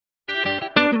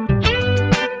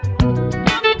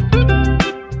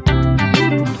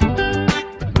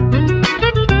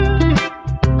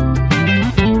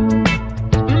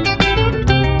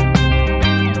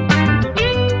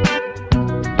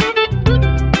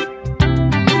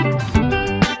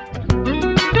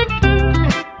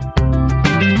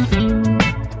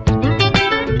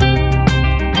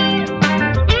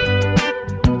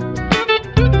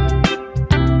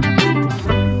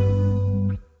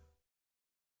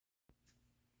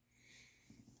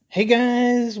Hey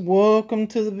guys, welcome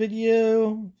to the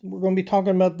video. We're going to be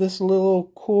talking about this little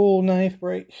cool knife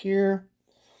right here.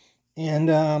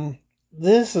 And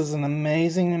this is an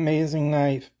amazing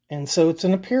knife. And so it's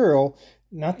an Imperial.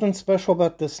 Nothing special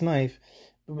about this knife.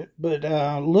 But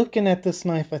looking at this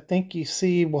knife, I think you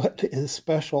see what is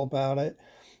special about it.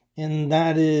 And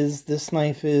that is, this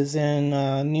knife is in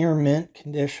near mint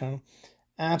condition.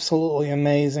 Absolutely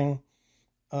amazing.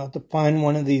 To find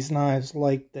one of these knives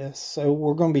like this. So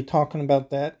we're going to be talking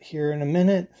about that here in a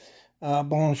minute.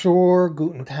 Bonjour,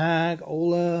 guten tag,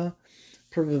 hola,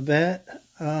 privet,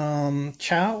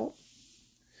 ciao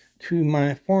to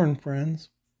my foreign friends.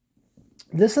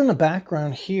 This in the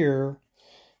background here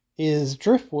is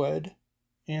driftwood.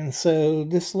 And so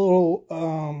this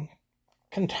little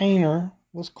container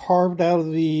was carved out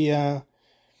of the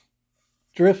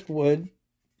driftwood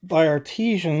by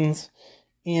artisans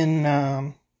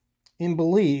in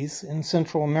Belize, in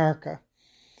Central America.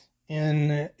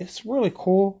 And it's really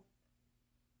cool.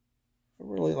 I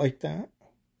really like that.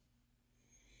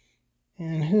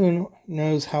 And who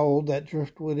knows how old that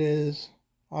driftwood is.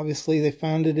 Obviously, they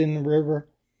found it in the river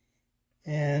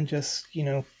and just,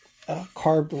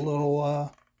 carved a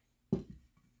little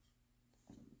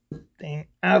thing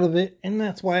out of it. And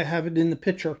that's why I have it in the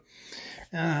picture.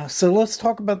 So let's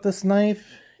talk about this knife.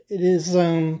 It is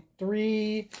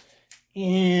 3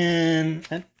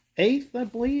 1/8, I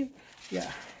believe.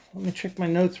 Yeah, let me check my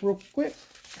notes real quick.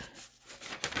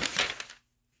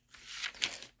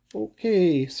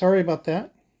 Okay, sorry about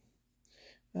that.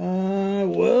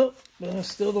 Well, I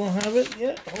still don't have it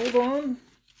yet. Hold on.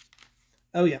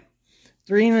 Oh yeah,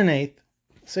 3 1/8.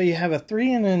 So you have a 3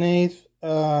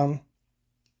 1/8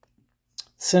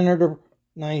 Senator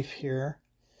knife here.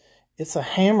 It's a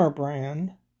Hammer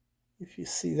brand, if you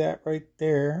see that right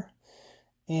there.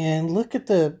 And look at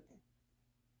the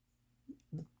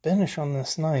finish on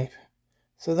this knife.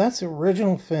 So that's the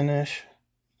original finish.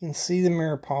 You can see the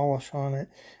mirror polish on it.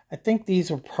 I think these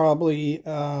are probably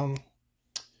have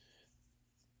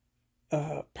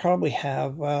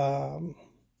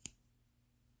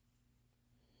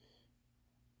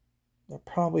they're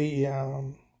probably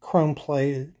chrome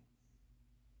plated.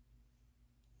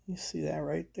 You see that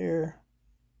right there.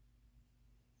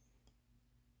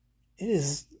 It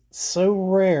is so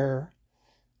rare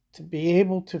to be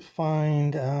able to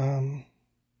find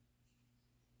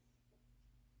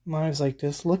knives like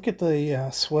this. Look at the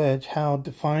swedge, how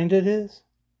defined it is.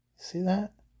 See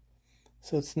that?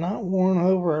 So it's not worn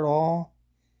over at all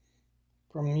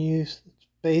from use. It's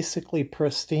basically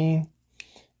pristine.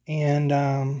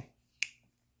 And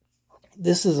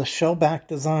this is a shellback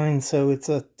design, so it's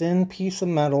a thin piece of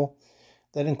metal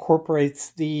that incorporates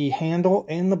the handle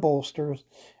and the bolsters.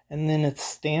 And then it's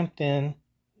stamped in.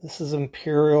 This is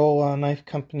Imperial Knife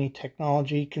Company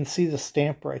technology. You can see the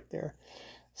stamp right there.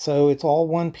 So it's all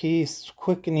one piece,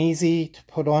 quick and easy to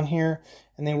put on here.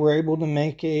 And they were able to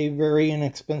make a very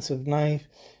inexpensive knife.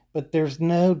 But there's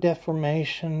no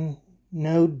deformation,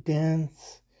 no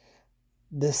dents.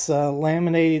 This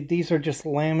laminated, these are just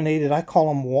laminated. I call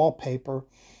them wallpaper.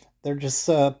 They're just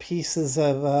pieces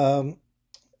of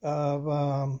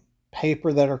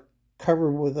paper that are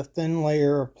covered with a thin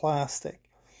layer of plastic,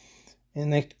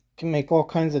 and they can make all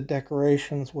kinds of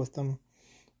decorations with them.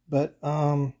 But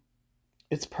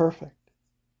it's perfect.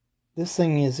 This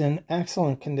thing is in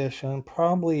excellent condition,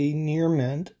 probably near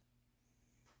mint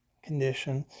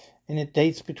condition, and it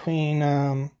dates between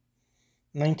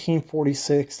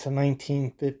 1946 to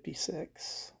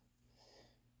 1956.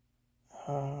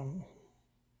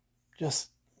 Just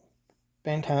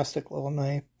fantastic little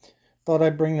knife. Thought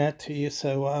I'd bring that to you.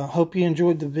 So hope you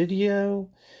enjoyed the video.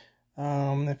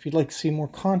 If you'd like to see more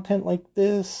content like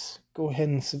this, go ahead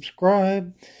and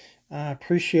subscribe.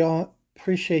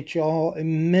 Appreciate y'all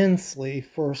immensely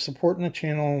for supporting the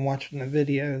channel and watching the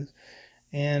videos.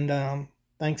 And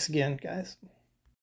thanks again, guys.